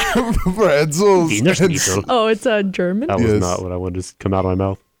 Pretzels. Wiener Schnitzel. Oh, it's German. That was Yes. not what I wanted to come out of my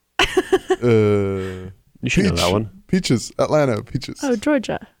mouth. You should know Peach. that one. Peaches. Atlanta. Peaches. Oh,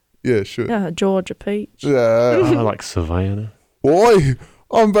 Georgia. Yeah, sure. Yeah, Georgia peach. Yeah. I like Savannah. Boy,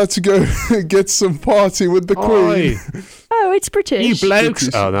 I'm about to go get some party with the Oi, queen. Oh, it's British. you blokes.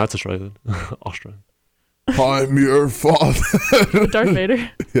 British. Oh, no, that's Australian. Australian. I'm your father. Darth Vader.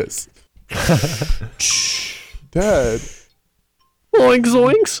 Yes. Dad. Oinks,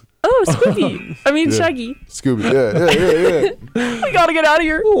 oinks. Oh, Squeaky. I mean, Yeah. Shaggy. Scooby. Yeah. We gotta get out of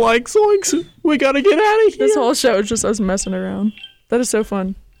here. Oinks, oinks. We gotta get out of here. This whole show is just us messing around. That is so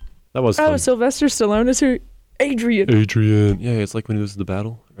fun. That was Oh, fun. Sylvester Stallone is here. Adrian. Adrian. Yeah, it's like when he loses the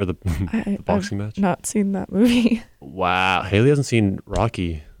battle or the, I, the boxing match. I've not seen that movie. Wow. Haley hasn't seen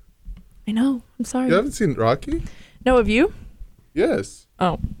Rocky. I know. I'm sorry. You haven't seen Rocky? No, have you? Yes.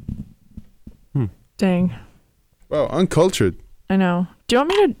 Oh. Dang. Wow, uncultured. I know. Do you want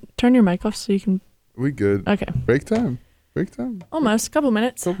me to turn your mic off so you can? We good. Okay. Break time. Break time. Almost. A couple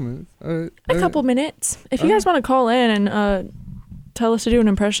minutes. Couple minutes. All right. A couple minutes. If you guys want to call in and tell us to do an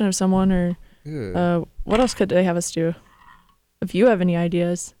impression of someone, or Yeah. what else could they have us do? If you have any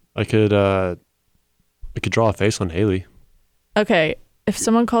ideas. I could draw a face on Haley. Okay. If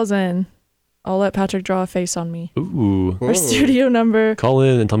someone calls in, I'll let Patrick draw a face on me. Ooh. Whoa. Our studio number. Call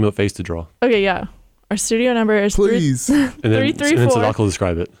in and tell me what face to draw. Okay, yeah. Our studio number is Please. And then, 334. and then Sadak will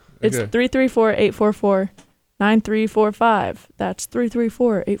describe it. It's Okay. 334-844-9345. That's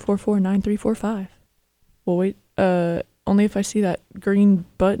 334-844-9345. Well, wait. Only if I see that green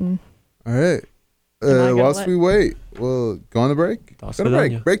button. All right. Am I gonna Whilst let- we wait, we'll go on the break. Toss Go to it on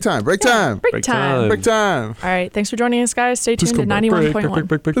break. ya. Break time. Break time. Break Break time. time. Break time. All right. Thanks for joining us, guys. Stay Let's tuned go to back. 91.1.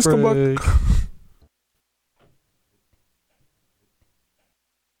 break, Let's go back. break.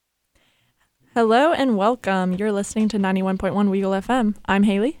 Hello and welcome. You're listening to 91.1 Weagle FM. I'm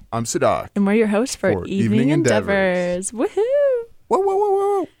Haley, I'm Sadak. and we're your hosts for For Evening Evening Endeavors. Woohoo! Whoa, whoa, whoa,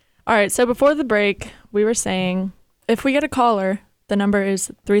 whoa. All right, so before the break, we were saying if we get a caller, the number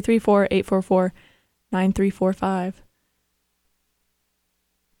is 334-844-9345.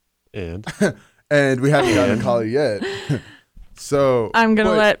 And And we haven't gotten a caller yet. So I'm going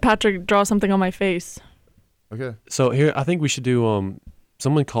to wait. let Patrick draw something on my face. Okay. so here, I think we should do.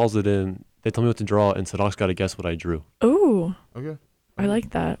 Someone calls it in. They tell me what to draw, and Sadak's got to guess what I drew. Ooh, Okay. I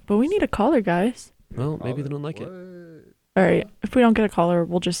like that. But we need a caller, guys. Well, maybe they don't like it. All right, if we don't get a caller,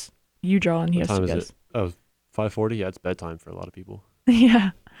 we'll just, you draw and he What has time to is guess. it? Oh, 5:40. Yeah, it's bedtime for a lot of people.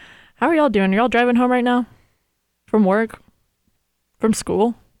 Yeah. How are y'all doing? Are y'all driving home right now? From work? From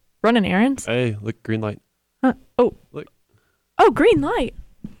school? Running errands? Hey, look, green light. Huh? Oh. Look. Oh, green light.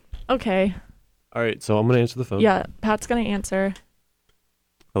 Okay. All right, so I'm gonna answer the phone. Yeah, Pat's going to answer,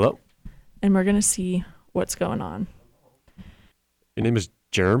 Hello. and we're going to see what's going on. Your name is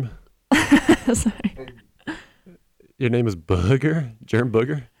Germ. Sorry. Your name is Booger. Germ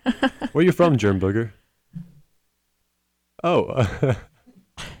Booger. Where you from, Germ Booger? Oh.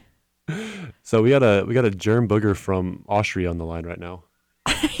 So we got a Germ Booger from Austria on the line right now.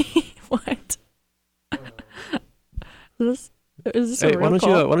 What? Is this Hey, a real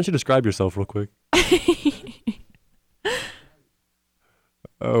call? why don't you describe yourself real quick?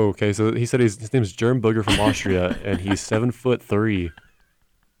 Oh, okay. So he said his name's Germ Booger from Austria, and he's 7'3".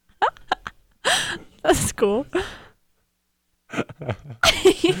 That's cool.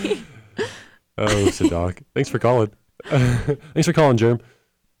 Oh, Sadak. Thanks for calling. Thanks for calling, Germ.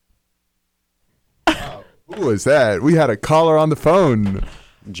 Who was that? We had a caller on the phone.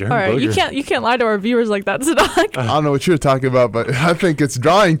 Germ All right, Booger. you can't lie to our viewers like that, Sadak. I don't know what you're talking about, but I think it's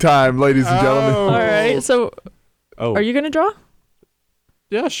drawing time, ladies and gentlemen. All right, so Oh, are you going to draw?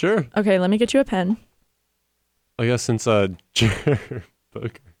 yeah, sure. Okay, let me get you a pen. I guess since Germ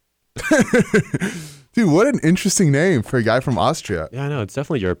Booger. Dude, what an interesting name for a guy from Austria. Yeah, I know. It's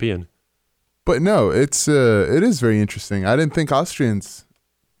definitely European. But no, it is very interesting. I didn't think Austrians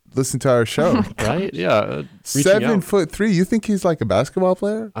listen to our show. Right? Yeah. Reaching out. 7'3". You think he's like a basketball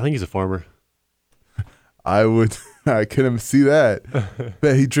player? I think he's a farmer. I couldn't see that.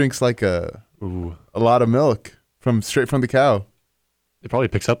 Bet he drinks like a Ooh. lot of milk straight from the cow. It probably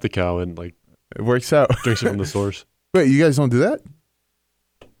picks up the cow and like It works out. drinks it from the source. Wait, you guys don't do that?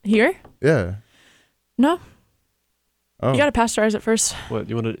 Here? Yeah. No. Oh. You got to pasteurize it first. What,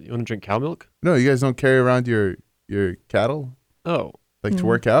 you want to drink cow milk? No, you guys don't carry around your cattle Oh. like to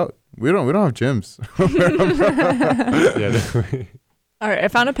work out? We don't have gyms. Yeah, definitely. All right, I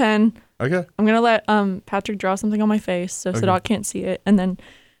found a pen. Okay. I'm going to let Patrick draw something on my face so Okay. Sadak can't see it. And then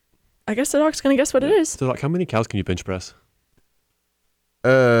I guess Sadak's going to guess what it is. So like, how many cows can you bench press?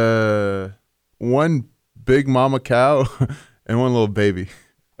 One big mama cow and one little baby.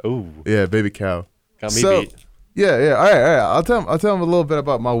 Oh, Yeah, baby cow. got me So- beat. Yeah. All right. I'll tell him a little bit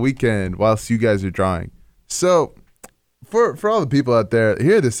about my weekend whilst you guys are drawing. So, for all the people out there,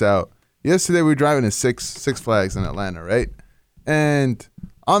 hear this out. Yesterday we were driving to Six Flags in Atlanta, right? And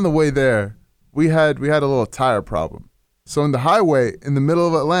on the way there, we had a little tire problem. So in the highway in the middle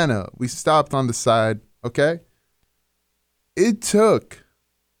of Atlanta, we stopped on the side. Okay. It took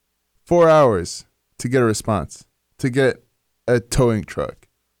 4 hours to get a response, to get a towing truck.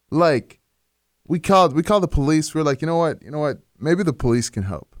 Like, we called the police. We're like, you know what? Maybe the police can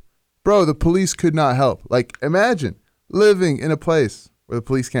help. Bro, the police could not help. Like, imagine living in a place where the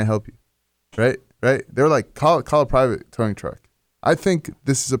police can't help you. Right? They're like, call a private towing truck. I think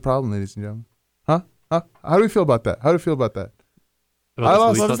this is a problem, ladies and gentlemen. Huh? How do we feel about that? I lost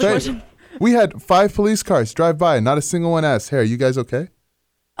What was the faith. question? We had 5 police cars drive by. Not a single one asked, hey, are you guys okay?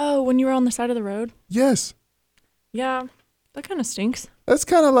 Oh, when you were on the side of the road? Yes. Yeah, that kind of stinks. That's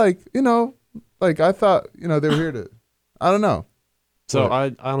kind of like, like I thought, they were here to, I don't know. So What?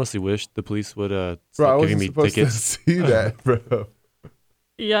 I honestly wish the police would Bro, I stop giving wasn't me supposed tickets. to see that, bro.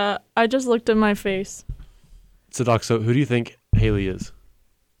 Yeah, I just looked at my face. So Doc, so who do you think Haley is?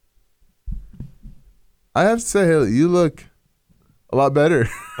 I have to say, Haley, you look a lot better.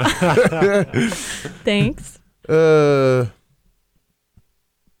 Thanks.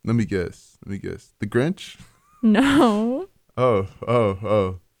 Let me guess. The Grinch? No.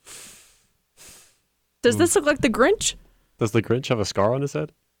 Oh. Does this look like the Grinch? Does the Grinch have a scar on his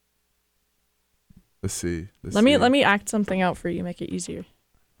head? Let's see. Let me act something out for you, make it easier.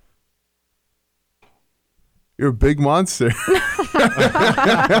 You're a big monster. All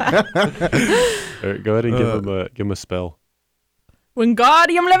right, go ahead and give him a spell.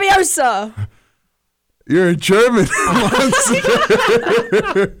 Wingardium Leviosa. You're a German monster.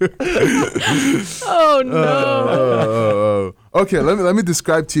 Oh no. Oh. Okay, let me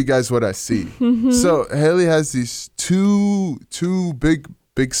describe to you guys what I see. So Haley has these two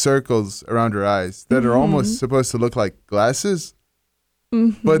big circles around her eyes that are almost supposed to look like glasses,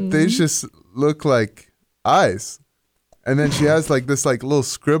 but they just look like eyes. And then she has like this like little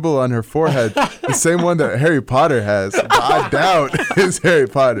scribble on her forehead, the same one that Harry Potter has. But I doubt it's Harry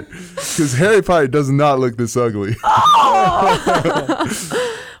Potter, because Harry Potter does not look this ugly.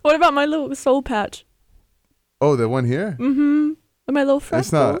 What about my little soul patch? Oh, the one here? Mm-hmm. And my little freckles.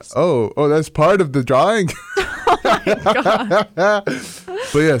 That's not. Oh, that's part of the drawing.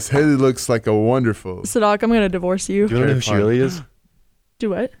 But yes, Haley looks like a wonderful. So Doc, I'm gonna divorce you. Do you know Harry who she Potter. really is? Do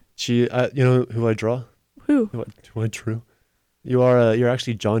what? She, you know who I draw? Who? Who I drew? You are, you're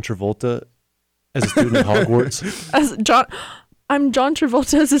actually John Travolta as a student at Hogwarts. I'm John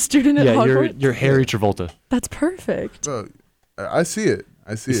Travolta as a student at Yeah, Hogwarts. you're Harry Travolta. That's perfect. Bro, I see it.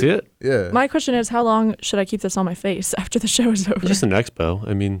 You see it? Yeah. My question is, how long should I keep this on my face after the show is over? Just an expo.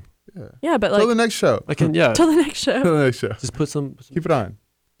 I mean, Yeah, but Till like the next show. I can, yeah. till the next show. Till the next show. Just put some Keep it on.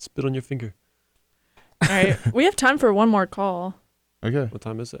 spit on your finger. All right, we have time for one more call. Okay. What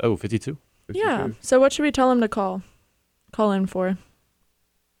time is it? Oh, 52. Yeah. So what should we tell him to call in for?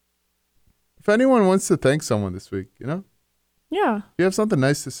 If anyone wants to thank someone this week, Yeah. if you have something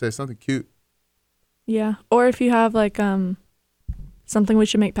nice to say, something cute. Yeah. Or if you have like something we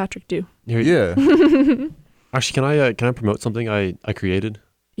should make Patrick do. Yeah. Actually, can I promote something I created?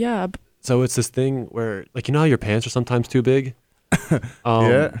 Yeah. So it's this thing where, like, you know how your pants are sometimes too big?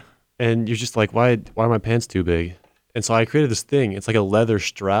 Yeah. And you're just like, why are my pants too big? And so I created this thing. It's like a leather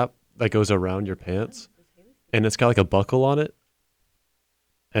strap that goes around your pants, and it's got like a buckle on it.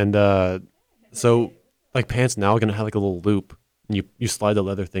 And so like pants now are gonna have like a little loop, and you slide the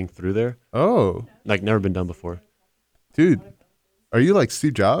leather thing through there. Oh, Like never been done before. dude. Are you like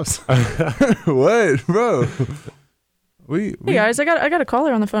Steve Jobs? What, bro? We Hey guys, I got a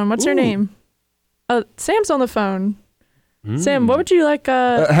caller on the phone. What's your Ooh. name? Sam's on the phone. Sam, what would you like?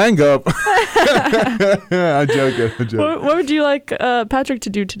 hang up. I'm joking. What would you like Patrick to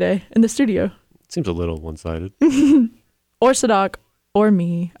do today in the studio? Seems a little one-sided. Or Sadak, or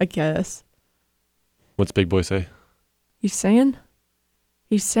me, I guess. What's Big Boy say? He's saying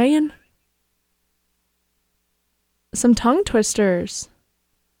some tongue twisters.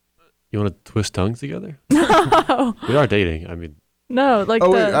 You want to twist tongues together? No, We are dating. I mean, no, like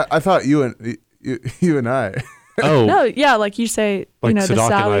Oh the wait, I thought you and I. oh, no, yeah, like you say, like the Sadak and I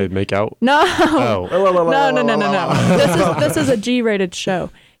Sally. make out. No, Oh, no. This is a G-rated show.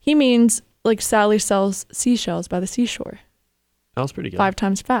 He means like Sally sells seashells by the seashore that was pretty good. 5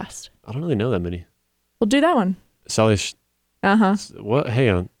 times fast. I don't really know that many. We'll do that one. Sally, what? Hang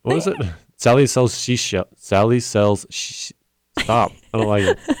on. What was it? Sally sells seashell. Stop. I don't like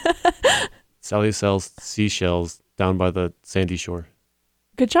it. Sally sells seashells down by the sandy shore.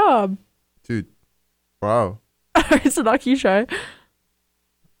 Good job. Dude, wow. Sadak, you try.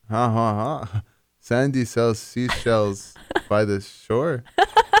 Sandy sells seashells by the shore.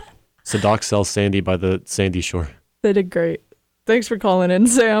 Sadak sells sandy by the sandy shore. They did great. Thanks for calling in,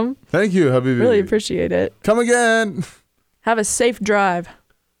 Sam. Thank you, Habibi. Really appreciate it. Come again. Have a safe drive.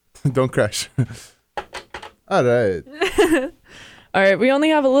 Don't crash. All right. All right, we only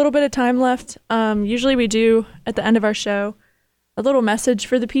have a little bit of time left. Usually we do at the end of our show a little message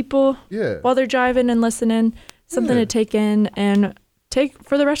for the people Yeah. while they're driving and listening, something Yeah. to take in and take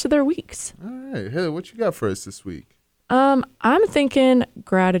for the rest of their weeks. All right. Haley, what you got for us this week? I'm thinking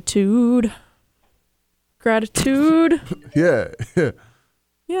gratitude. Gratitude. Yeah. Yeah.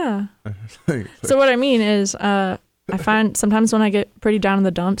 Yeah. So what I mean is, I find sometimes when I get pretty down in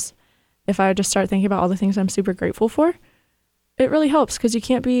the dumps, if I just start thinking about all the things I'm super grateful for, it really helps because you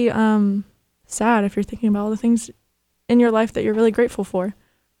can't be sad if you're thinking about all the things in your life that you're really grateful for.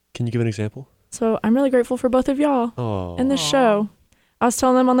 Can you give an example? So I'm really grateful for both of y'all Oh. and this show. I was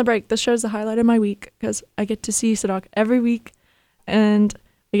telling them on the break, this show's the highlight of my week because I get to see Sadok every week and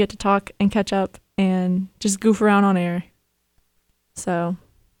we get to talk and catch up and just goof around on air. So,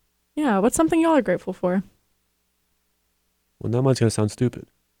 yeah, what's something y'all are grateful for? Well, now mine's gonna sound stupid.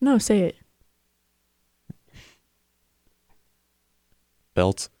 No, say it.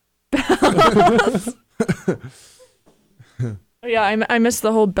 Belts. Yeah, I missed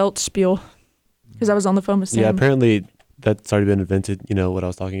the whole belt spiel because I was on the phone with Sam. Yeah, apparently that's already been invented. You know what I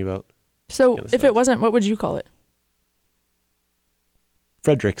was talking about? So Yeah, if sucks. it wasn't, what would you call it?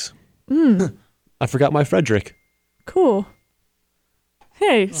 Fredericks. Mm, I forgot my Frederick. cool.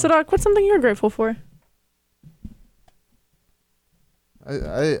 Hey, Sadok, what's something you're grateful for?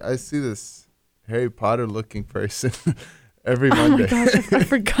 I see this Harry Potter looking person every Oh Monday. my gosh, I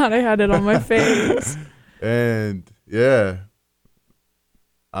forgot I had it on my face. And yeah,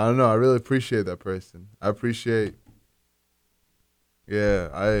 I don't know. I really appreciate that person. I appreciate. Yeah,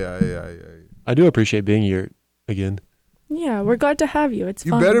 I do appreciate being here again. Yeah, we're glad to have you. It's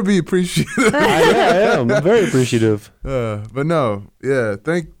You fun. better be appreciative. I am. I'm very appreciative. But no, yeah.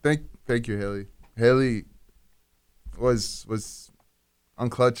 Thank you, Haley. Haley was on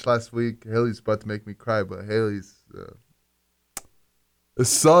Clutch last week. Haley's about to make me cry, but Haley's a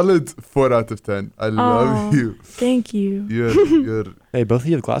solid 4 out of 10. I love you. Thank you. You're Hey, both of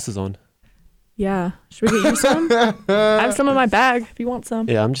you have glasses on. Yeah. Should we get you some? I have some in my bag if you want some.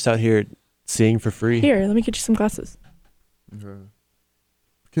 Yeah, I'm just out here seeing for free. Here, let me get you some glasses.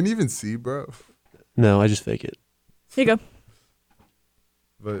 Can you even see, bro? No, I just fake it. Here you go.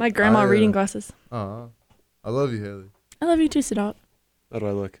 But My grandma reading glasses. I love you, Haley. I love you too, Sadok. How do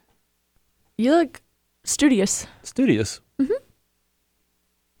I look? You look studious. Studious.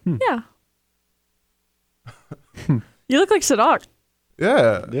 Yeah. You look like Sadok.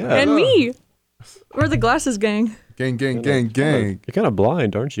 Yeah. Yeah. And me. We're the glasses gang. Gang. You're kind of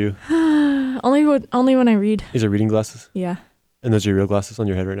blind, aren't you? Only when I read. These are reading glasses, Yeah. and those are your real glasses on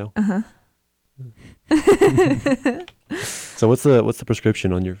your head right now. Uh-huh. So what's the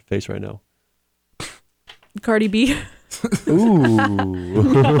prescription on your face right now? Cardi B. Ooh.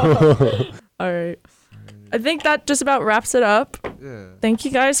 All right. I think that just about wraps it up. Yeah. Thank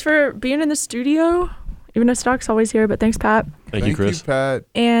you guys for being in the studio. Even though Sadok's always here, but thanks, Pat. Thank you, Chris. Pat.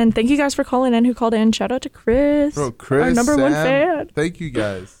 And thank you guys for calling in who called in. Shout out to Chris. Bro, Chris, our number one Sam, fan. Thank you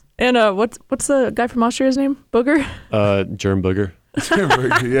guys. And what's the guy from Austria's name? Booger? Germ booger.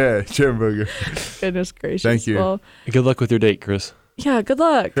 Chermberger. Yeah, Chermberger. Goodness gracious. Thank you. Well, Good luck with your date, Chris. yeah, good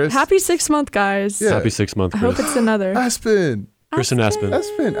luck. Chris? Happy 6th month, guys. Yeah. Happy 6 month, I Chris. hope it's another. Aspen. Chris and Aspen.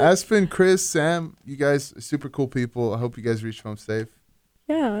 Aspen, Chris, Sam, you guys are super cool people. I hope you guys reach home safe.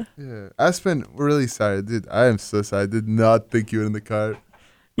 Yeah. Yeah. Aspen, we're really sorry, dude. I am so sorry. I did not think you were in the car.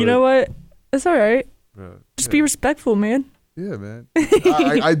 You know what? It's all right. Bro, Just yeah. be respectful, man. Yeah, man.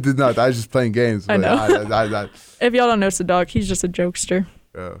 I did not. I was just playing games. I but know. If y'all don't know Sadok, he's just a jokester.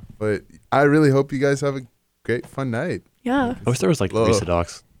 but I really hope you guys have a great, fun night. Yeah. I wish there was like Whoa. 3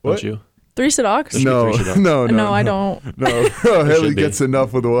 Sadoks, What? don't you? 3 Sadoks? There should be No, 3 Sadoks. no, I don't. No, Haley should be. gets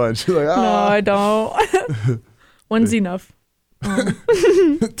enough with one. She's like, No, I don't. One's enough.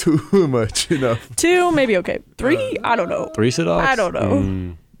 too much, enough. 2, maybe okay. 3, I don't know. 3 Sadoks? I don't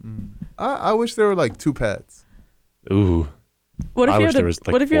know. I wish there were like 2 pets. Ooh. What if I you wish had there a, was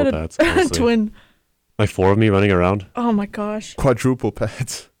like what if you 4 had pets, a honestly. twin? Like 4 of me running around. Oh my gosh. Quadruple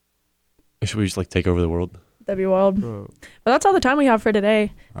pets. Should we just like take over the world? That'd be wild. Bro. But that's all the time we have for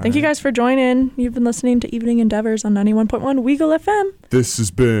today. Thank you guys for joining. You've been listening to Evening Endeavors on 91.1 Weagle FM. This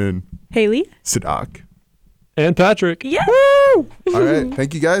has been Haley. Sadak. And Patrick. Yeah. All right.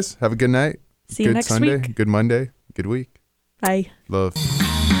 Thank you guys. Have a good night. See you Good next Sunday. week. Good Monday. Good week. Bye. Love.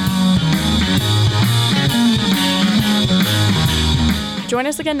 Join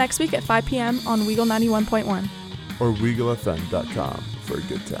us again next week at 5 p.m. on Weagle 91.1. Or WeagleFM.com for a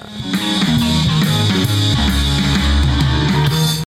good time.